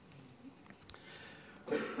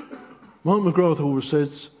 Mark McGrath always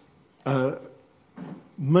says,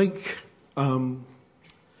 make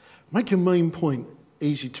your main point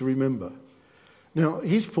easy to remember. Now,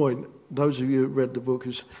 his point, those of you who read the book,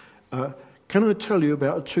 is, can I tell you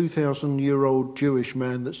about a 2,000-year-old Jewish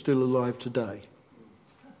man that's still alive today?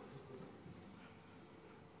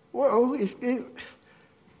 Well,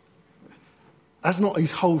 that's not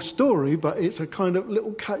his whole story, but it's a kind of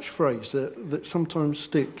little catchphrase that sometimes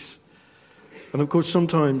sticks. And of course,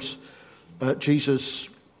 sometimes Jesus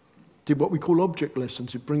did what we call object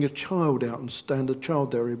lessons. He'd bring a child out and stand a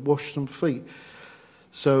child there. He'd wash some feet.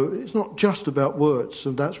 So it's not just about words,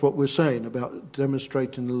 and that's what we're saying about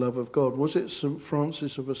demonstrating the love of God. Was it St.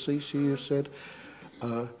 Francis of Assisi who said,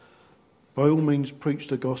 by all means preach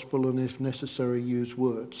the gospel and if necessary use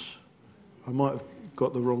words? I might have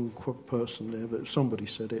got the wrong person there, but somebody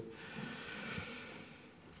said it.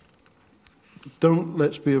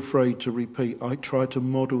 Let's be afraid to repeat. I try to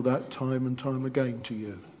model that time and time again to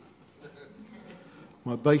you.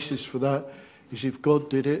 My basis for that is if God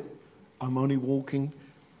did it, I'm only walking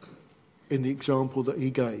in the example that he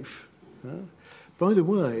gave. By the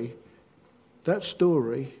way, that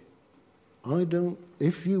story,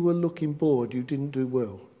 if you were looking bored, you didn't do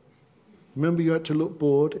well. Remember you had to look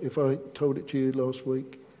bored if I told it to you last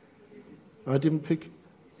week? I didn't pick...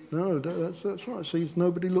 No, that's right. See,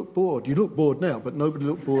 nobody looked bored. You look bored now, but nobody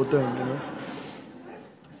looked bored then,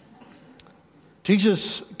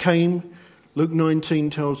 Jesus came, Luke 19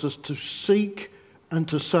 tells us, to seek and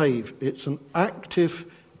to save. It's an active,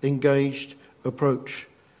 engaged approach.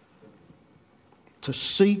 To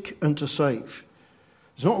seek and to save.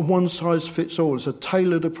 It's not a one-size-fits-all. It's a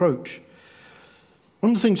tailored approach.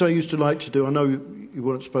 One of the things I used to like to do, I know you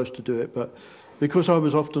weren't supposed to do it, but because I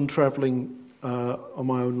was often travelling on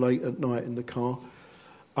my own late at night in the car,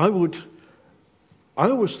 I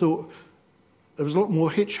always thought there was a lot more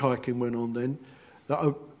hitchhiking went on then, that I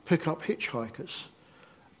would pick up hitchhikers.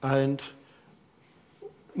 And,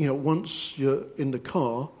 once you're in the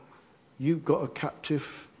car, you've got a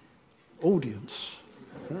captive audience.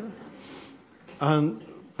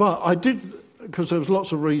 But I did, because there was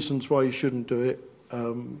lots of reasons why you shouldn't do it.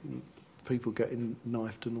 people getting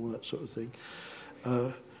knifed and all that sort of thing.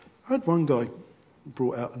 I had one guy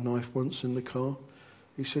brought out a knife once in the car.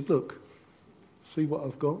 He said, "Look, see what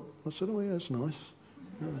I've got?" I said, "Oh yeah, that's nice."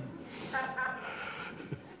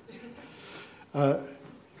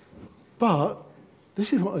 But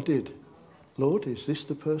this is what I did. Lord, is this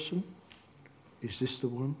the person? Is this the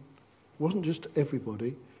one? It wasn't just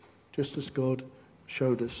everybody, just as God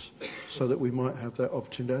showed us, so that we might have that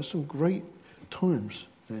opportunity. I had some great times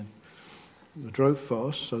then. I drove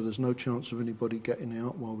fast, so there's no chance of anybody getting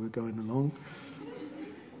out while we're going along.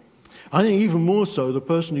 I think even more so, the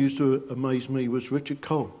person who used to amaze me was Richard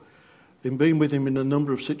Cole. In being with him in a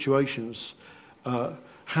number of situations,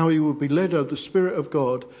 how he would be led of the Spirit of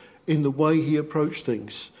God in the way he approached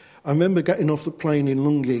things. I remember getting off the plane in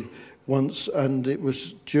Lungi once, and it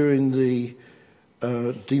was during the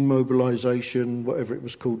demobilisation, whatever it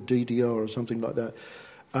was called, DDR or something like that.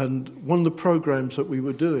 And one of the programs that we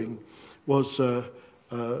were doing was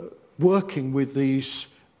working with these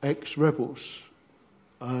ex-rebels.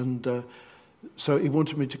 And so he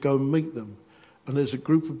wanted me to go and meet them. And there's a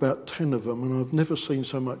group of about 10 of them, and I've never seen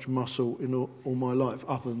so much muscle in all my life,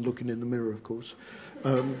 other than looking in the mirror, of course.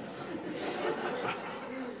 But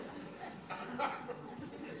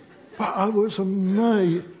I was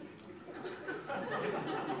amazed.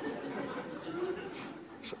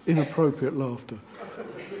 Inappropriate laughter.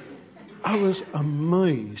 I was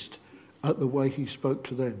amazed at the way he spoke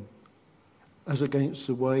to them, as against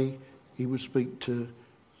the way he would speak to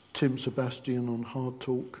Tim Sebastian on Hard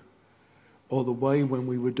Talk, or the way when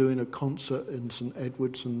we were doing a concert in St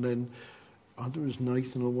Edwards, and then I think it was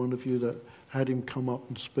Nathan or one of you that had him come up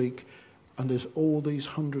and speak, and there's all these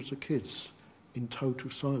hundreds of kids in total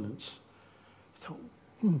silence. I thought,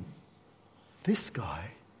 this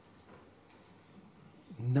guy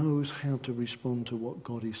knows how to respond to what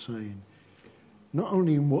God is saying. Not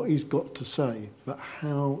only in what he's got to say, but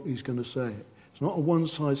how he's going to say it. It's not a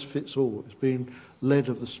one-size-fits-all. It's being led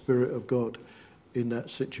of the Spirit of God in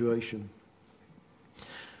that situation.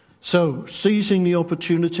 So, seizing the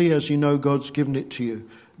opportunity as you know God's given it to you.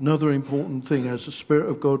 Another important thing, as the Spirit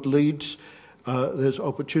of God leads, there's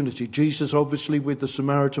opportunity. Jesus, obviously, with the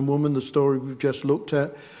Samaritan woman, the story we've just looked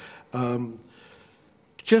at.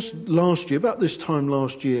 Just last year, about this time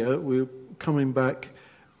last year, we were coming back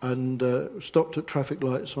and stopped at traffic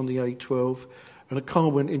lights on the A12, and a car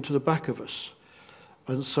went into the back of us.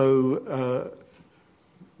 And so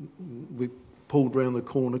we pulled round the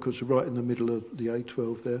corner because we're right in the middle of the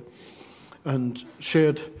A12 there, and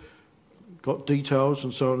got details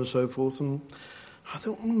and so on and so forth. And I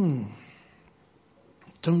thought,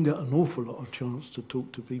 don't get an awful lot of chance to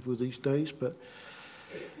talk to people these days, but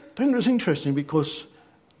I think it was interesting because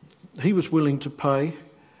he was willing to pay,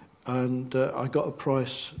 and I got a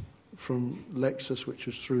price from Lexus which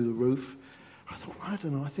was through the roof. I thought, I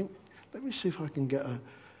don't know, let me see if I can get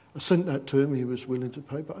I sent that to him, he was willing to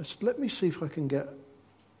pay, but I said, let me see if I can get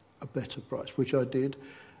a better price, which I did,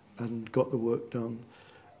 and got the work done,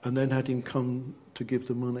 and then had him come to give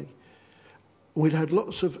the money. We'd had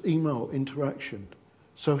lots of email interaction,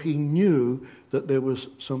 so he knew that there was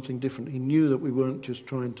something different. He knew that we weren't just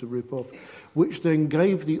trying to rip off, which then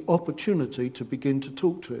gave the opportunity to begin to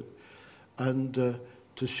talk to him and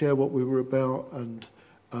to share what we were about and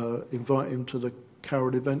invite him to the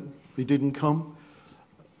Carol event. He didn't come.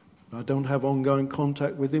 I don't have ongoing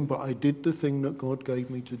contact with him, but I did the thing that God gave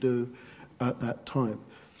me to do at that time,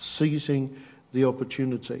 seizing the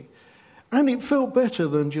opportunity. And it felt better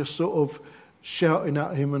than just sort of shouting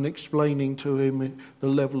at him and explaining to him the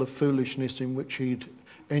level of foolishness in which he'd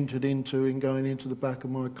entered into in going into the back of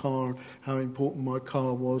my car, how important my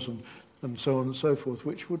car was, and so on and so forth,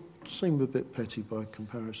 which would seem a bit petty by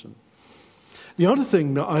comparison. The other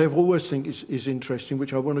thing that I have always think is interesting,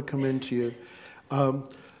 which I want to commend to you,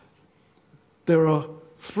 there are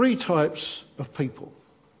three types of people.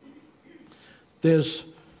 There's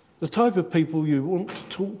the type of people you want to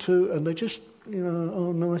talk to, and they're just,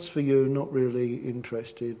 oh, nice for you, not really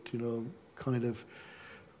interested, kind of.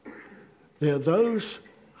 There are those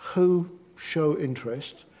who show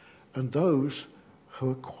interest and those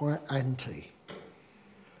who are quite anti.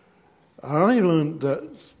 I learned that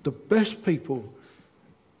the best people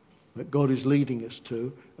that God is leading us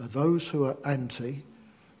to are those who are anti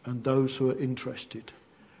and those who are interested.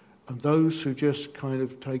 And those who just kind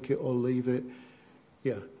of take it or leave it,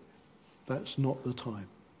 that's not the time.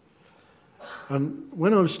 And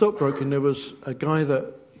when I was stockbroking, there was a guy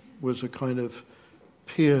that was a kind of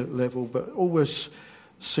peer level, but always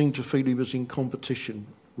seemed to feel he was in competition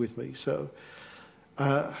with me. So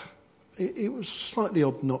it was a slightly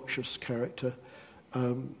obnoxious character.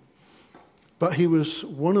 But he was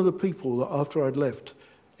one of the people that after I'd left,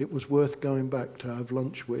 it was worth going back to have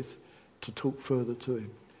lunch with, to talk further to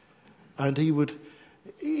him. And he would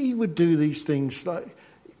do these things like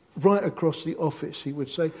right across the office. He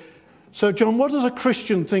would say, "So John, what does a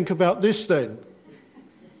Christian think about this then?"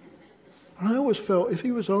 And I always felt if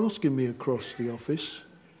he was asking me across the office,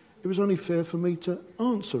 it was only fair for me to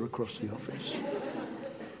answer across the office.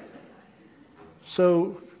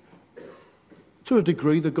 So, to a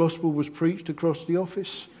degree, the gospel was preached across the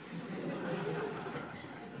office.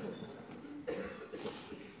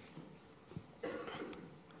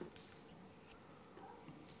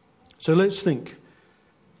 So let's think.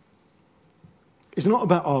 It's not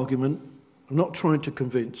about argument. I'm not trying to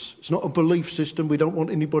convince. It's not a belief system. We don't want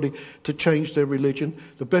anybody to change their religion.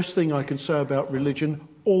 The best thing I can say about religion,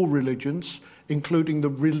 all religions, including the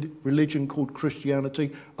religion called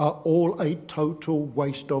Christianity, are all a total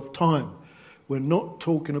waste of time. We're not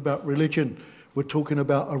talking about religion. We're talking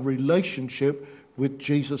about a relationship with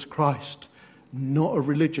Jesus Christ. Not a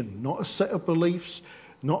religion, not a set of beliefs,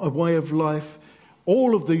 not a way of life.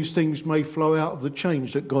 All of these things may flow out of the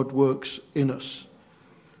change that God works in us.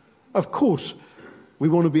 Of course, we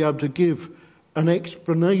want to be able to give an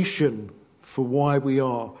explanation for why we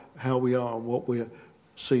are, how we are, and what we're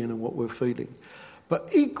seeing and what we're feeling. But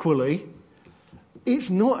equally, it's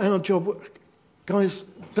not our job. Guys,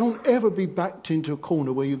 don't ever be backed into a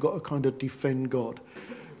corner where you've got to kind of defend God.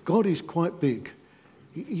 God is quite big.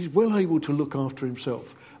 He's well able to look after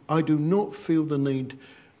himself. I do not feel the need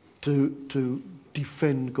to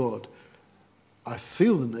defend God. I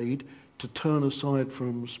feel the need to turn aside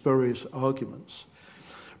from spurious arguments.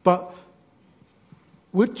 But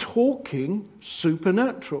we're talking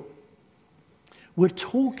supernatural. We're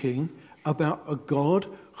talking about a God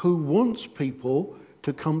who wants people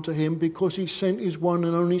to come to him because he sent his one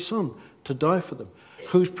and only Son to die for them,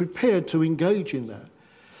 who's prepared to engage in that.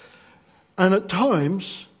 And at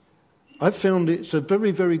times, I've found it's a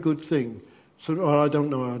very, very good thing. So, I don't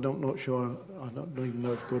know, I'm not sure, I don't even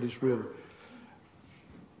know if God is real.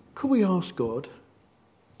 Could we ask God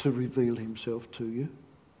to reveal himself to you?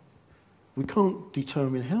 We can't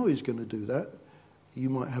determine how he's going to do that. You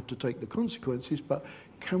might have to take the consequences, but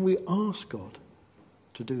can we ask God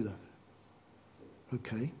to do that?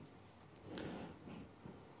 Okay.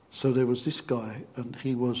 So there was this guy, and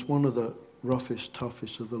he was one of the roughest,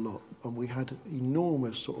 toughest of the lot, and we had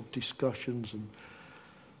enormous sort of discussions, and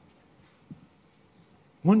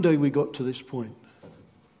one day we got to this point.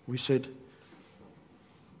 We said,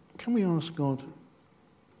 can we ask God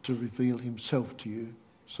to reveal himself to you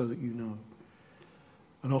so that you know?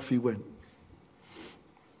 And off he went.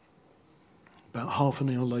 About half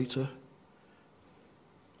an hour later,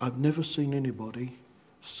 I've never seen anybody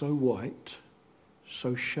so white,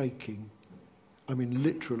 so shaking. I mean,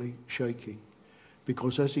 literally shaking.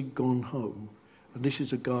 Because as he'd gone home, and this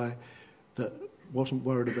is a guy that wasn't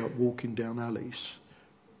worried about walking down alleys,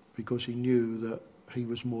 because he knew that he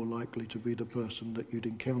was more likely to be the person that you'd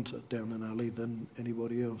encounter down an alley than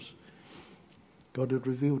anybody else. God had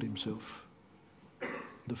revealed himself.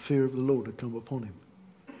 The fear of the Lord had come upon him.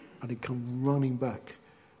 And he'd come running back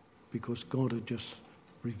because God had just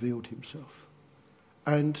revealed himself.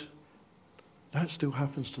 And that still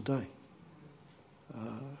happens today.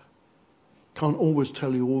 Can't always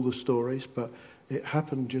tell you all the stories, but it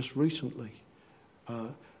happened just recently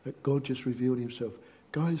that God just revealed himself.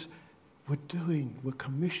 Guys, we're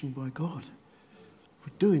commissioned by God.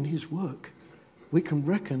 We're doing his work. We can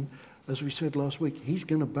reckon, as we said last week, he's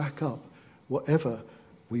going to back up whatever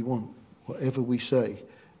we want, whatever we say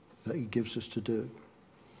that he gives us to do.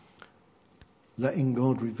 Letting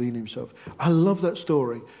God reveal himself. I love that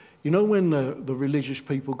story. You know when the religious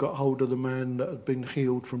people got hold of the man that had been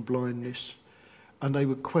healed from blindness, and they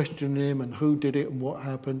were questioning him and who did it and what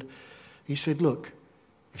happened? He said, look,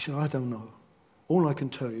 I don't know. All I can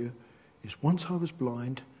tell you is once I was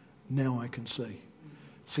blind, now I can see.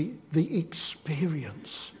 See, the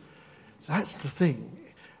experience, that's the thing.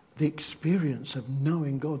 The experience of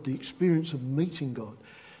knowing God, the experience of meeting God.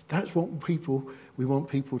 That's what we want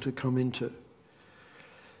people to come into.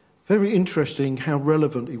 Very interesting how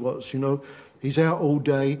relevant he was. You know, he's out all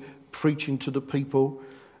day preaching to the people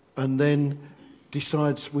and then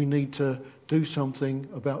decides we need to do something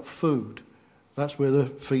about food. That's where the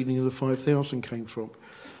feeding of the 5,000 came from.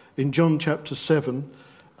 In John chapter 7,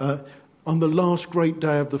 on the last great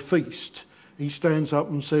day of the feast, he stands up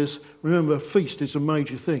and says, remember, feast is a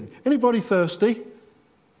major thing. Anybody thirsty?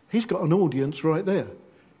 He's got an audience right there.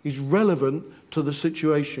 He's relevant to the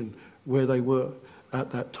situation where they were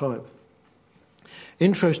at that time.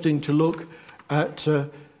 Interesting to look at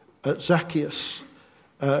Zacchaeus.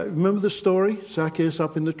 Remember the story? Zacchaeus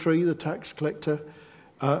up in the tree, the tax collector.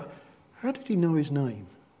 How did he know his name?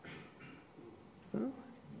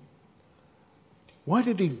 Why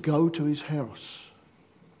did he go to his house?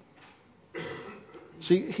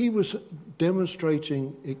 See, he was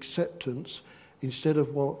demonstrating acceptance instead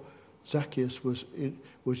of what Zacchaeus was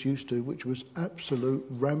used to, which was absolute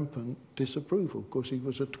rampant disapproval, because he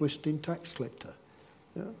was a twisting tax collector,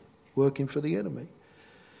 working for the enemy.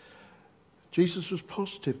 Jesus was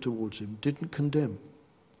positive towards him, didn't condemn,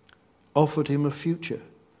 offered him a future.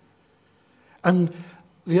 And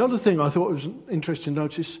the other thing I thought was interesting to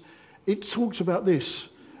notice, it talks about this,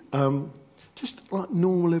 just like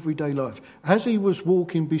normal everyday life. As he was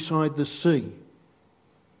walking beside the sea,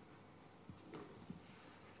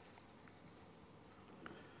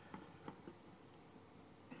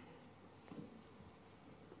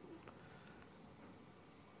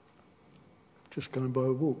 just going for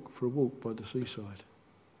a walk by the seaside.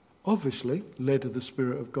 Obviously, led of the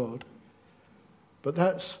Spirit of God. But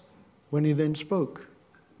that's when he then spoke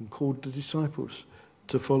and called the disciples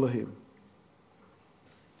to follow him.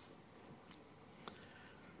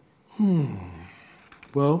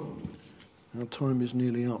 Well, our time is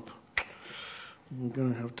nearly up. I'm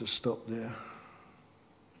going to have to stop there.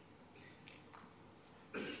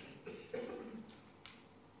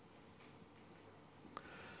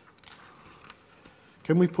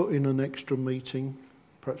 Can we put in an extra meeting,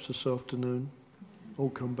 perhaps this afternoon? All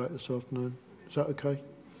come back this afternoon. Is that okay?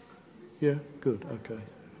 Yeah? Good, okay.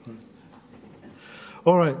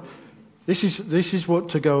 All right. This is what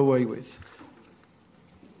to go away with.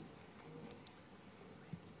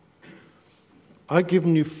 I've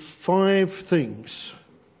given you 5 things.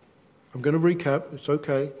 I'm going to recap, it's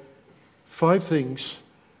okay. 5 things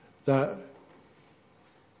that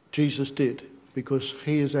Jesus did, because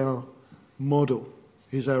he is our model.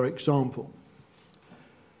 Is our example.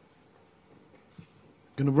 I'm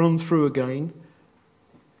going to run through again.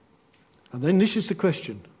 And then this is the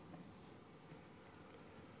question.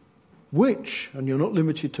 Which, and you're not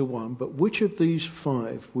limited to one, but which of these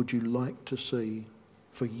 5 would you like to see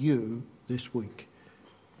for you this week?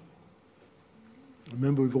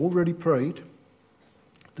 Remember, we've already prayed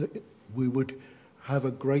that we would have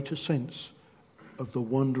a greater sense of the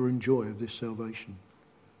wonder and joy of this salvation.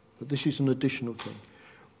 But this is an additional thing.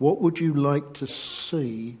 What would you like to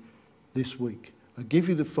see this week? I'll give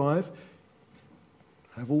you the 5.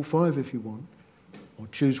 Have all 5 if you want. Or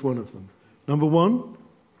choose one of them. Number 1,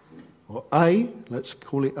 or A, let's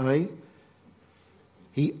call it A.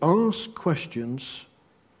 He asked questions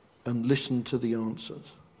and listened to the answers.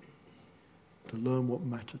 To learn what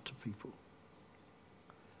mattered to people.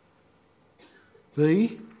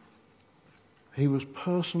 B, he was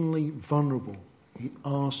personally vulnerable. He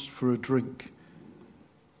asked for a drink.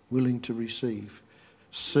 Willing to receive.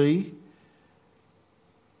 C,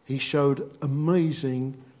 he showed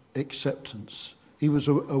amazing acceptance. He was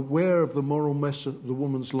aware of the moral mess of the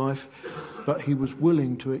woman's life, but he was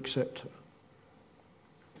willing to accept her.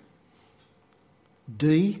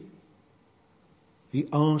 D, he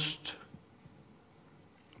asked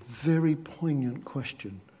a very poignant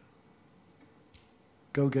question.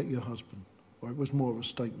 Go get your husband. Or it was more of a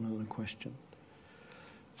statement than a question.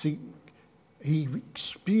 See, he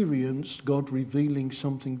experienced God revealing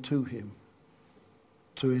something to him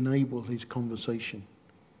to enable his conversation.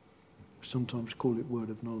 We sometimes call it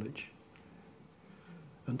word of knowledge.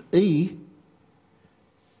 And E,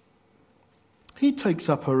 he takes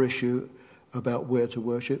up her issue about where to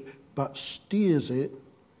worship, but steers it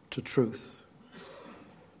to truth.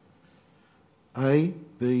 A,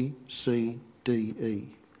 B, C, D, E.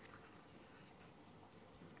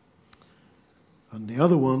 And the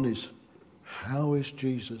other one is, how is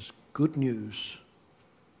Jesus good news?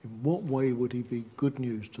 In what way would he be good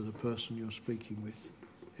news to the person you're speaking with?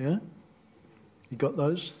 Yeah? You got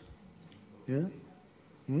those? Yeah?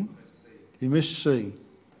 You missed C.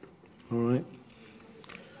 All right.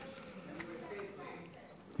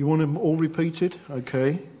 You want them all repeated?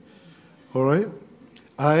 Okay. All right.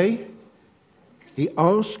 A, he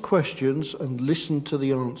asked questions and listened to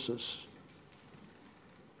the answers.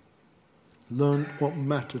 Learned what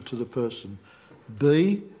mattered to the person.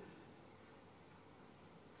 B,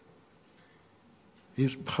 he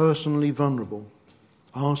was personally vulnerable.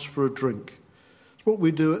 Asked for a drink. It's what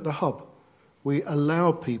we do at the Hub. We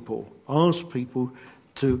allow people, ask people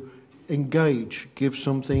to engage, give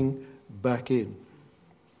something back in.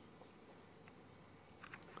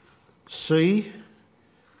 C,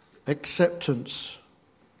 acceptance.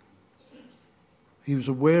 He was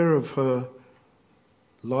aware of her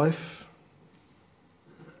life,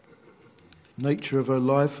 nature of her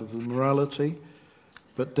life, of the morality,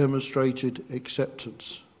 but demonstrated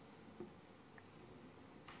acceptance.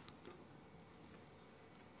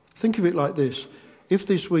 Think of it like this. If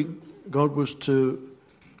this week God was to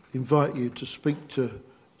invite you to speak to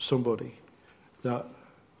somebody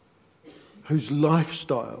whose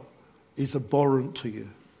lifestyle is abhorrent to you,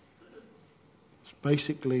 it's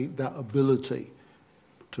basically that ability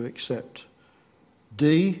to accept.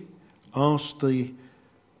 D, ask the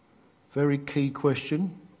very key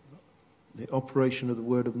question, the operation of the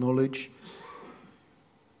word of knowledge.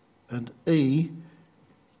 And E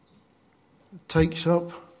takes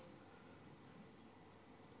up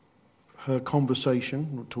her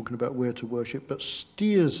conversation, we're talking about where to worship, but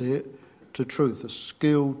steers it to truth, a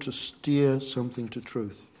skill to steer something to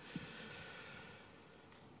truth.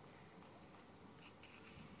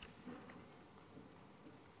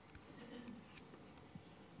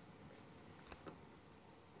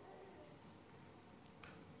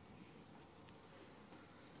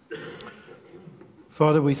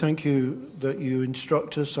 Father, we thank you that you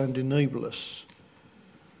instruct us and enable us,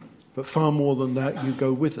 but far more than that, you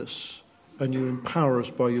go with us and you empower us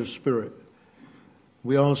by your Spirit.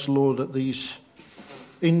 We ask, Lord, at these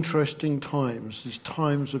interesting times, these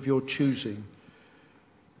times of your choosing,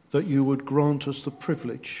 that you would grant us the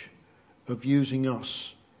privilege of using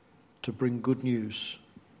us to bring good news,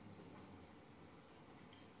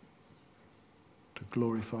 to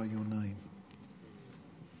glorify your name.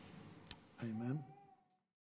 Amen.